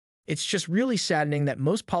It's just really saddening that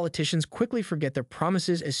most politicians quickly forget their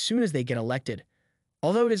promises as soon as they get elected.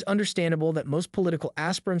 Although it is understandable that most political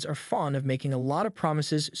aspirants are fond of making a lot of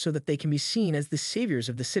promises so that they can be seen as the saviors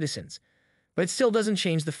of the citizens. But it still doesn't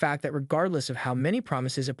change the fact that regardless of how many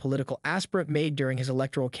promises a political aspirant made during his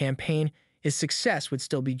electoral campaign, his success would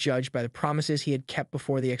still be judged by the promises he had kept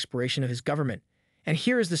before the expiration of his government. And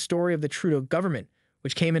here is the story of the Trudeau government,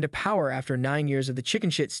 which came into power after 9 years of the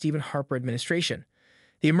chickenshit Stephen Harper administration.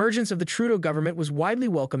 The emergence of the Trudeau government was widely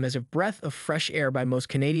welcomed as a breath of fresh air by most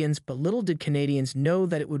Canadians, but little did Canadians know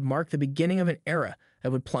that it would mark the beginning of an era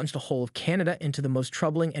that would plunge the whole of Canada into the most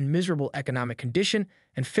troubling and miserable economic condition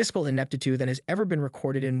and fiscal ineptitude that has ever been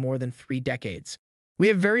recorded in more than 3 decades. We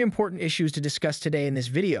have very important issues to discuss today in this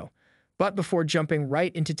video, but before jumping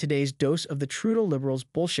right into today's dose of the Trudeau Liberals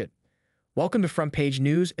bullshit, welcome to Front Page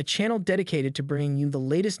News, a channel dedicated to bringing you the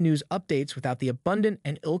latest news updates without the abundant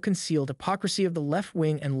and ill-concealed hypocrisy of the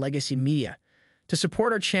left-wing and legacy media. To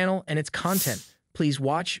support our channel and its content, please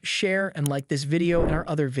watch, share, and like this video and our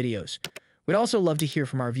other videos. We'd also love to hear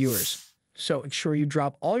from our viewers, so ensure you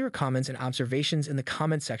drop all your comments and observations in the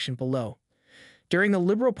comment section below. During the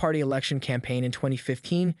Liberal Party election campaign in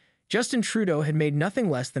 2015, Justin Trudeau had made nothing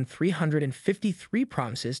less than 353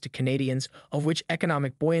 promises to Canadians, of which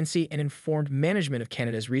economic buoyancy and informed management of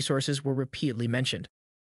Canada's resources were repeatedly mentioned.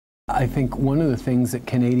 I think one of the things that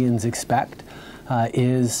Canadians expect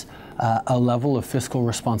is a level of fiscal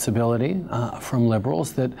responsibility from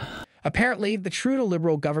Liberals that... Apparently, the Trudeau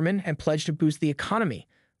Liberal government had pledged to boost the economy,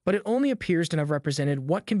 but it only appears to have represented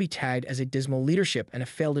what can be tagged as a dismal leadership and a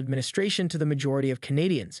failed administration to the majority of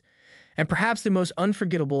Canadians. And perhaps the most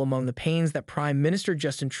unforgettable among the pains that Prime Minister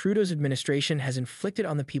Justin Trudeau's administration has inflicted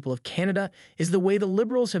on the people of Canada is the way the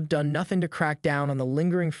Liberals have done nothing to crack down on the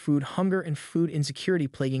lingering food hunger and food insecurity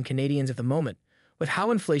plaguing Canadians at the moment, with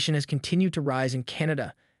how inflation has continued to rise in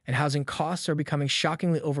Canada and housing costs are becoming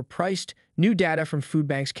shockingly overpriced. New data from Food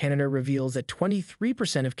Banks Canada reveals that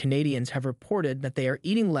 23% of Canadians have reported that they are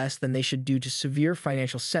eating less than they should due to severe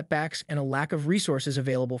financial setbacks and a lack of resources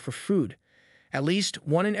available for food. At least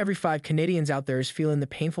 1 in every 5 Canadians out there is feeling the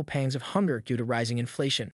painful pangs of hunger due to rising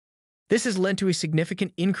inflation. This has led to a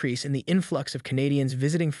significant increase in the influx of Canadians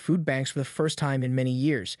visiting food banks for the first time in many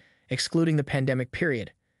years, excluding the pandemic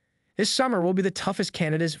period. This summer will be the toughest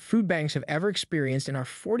Canada's food banks have ever experienced in our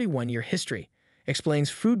 41-year history, explains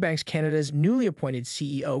Food Banks Canada's newly appointed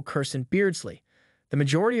CEO Kirsten Beardsley. The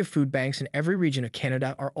majority of food banks in every region of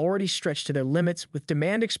Canada are already stretched to their limits, with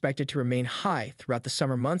demand expected to remain high throughout the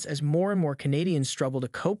summer months as more and more Canadians struggle to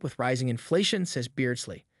cope with rising inflation, says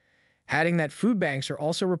Beardsley. Adding that food banks are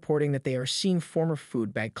also reporting that they are seeing former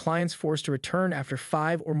food bank clients forced to return after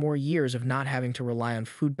 5 or more years of not having to rely on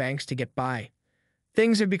food banks to get by.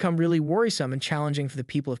 Things have become really worrisome and challenging for the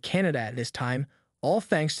people of Canada at this time, all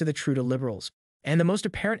thanks to the Trudeau Liberals. And the most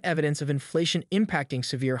apparent evidence of inflation impacting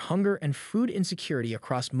severe hunger and food insecurity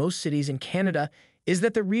across most cities in Canada is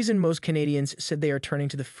that the reason most Canadians said they are turning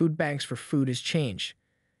to the food banks for food has changed.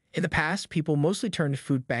 In the past, people mostly turned to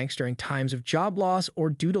food banks during times of job loss or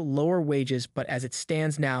due to lower wages, but as it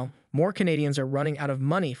stands now, more Canadians are running out of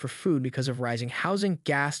money for food because of rising housing,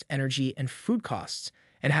 gas, energy, and food costs,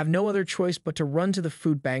 and have no other choice but to run to the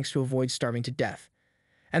food banks to avoid starving to death.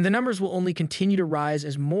 And the numbers will only continue to rise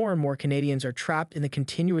as more and more Canadians are trapped in the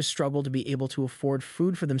continuous struggle to be able to afford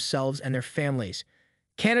food for themselves and their families.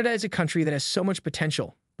 Canada is a country that has so much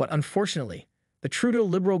potential, but unfortunately, the Trudeau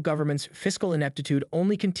Liberal government's fiscal ineptitude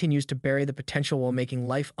only continues to bury the potential while making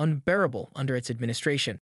life unbearable under its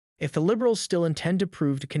administration. If the Liberals still intend to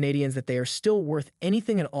prove to Canadians that they are still worth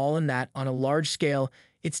anything at all in that, on a large scale,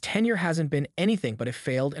 its tenure hasn't been anything but a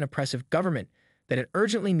failed and oppressive government, that it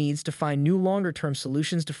urgently needs to find new longer-term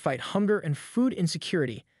solutions to fight hunger and food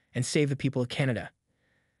insecurity and save the people of Canada.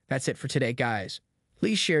 That's it for today, guys.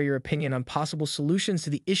 Please share your opinion on possible solutions to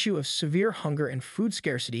the issue of severe hunger and food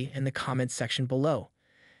scarcity in the comments section below.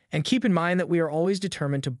 And keep in mind that we are always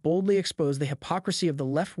determined to boldly expose the hypocrisy of the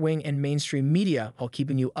left-wing and mainstream media while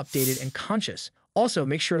keeping you updated and conscious. Also,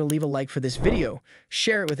 make sure to leave a like for this video,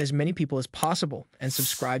 share it with as many people as possible, and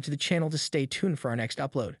subscribe to the channel to stay tuned for our next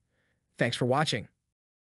upload. Thanks for watching.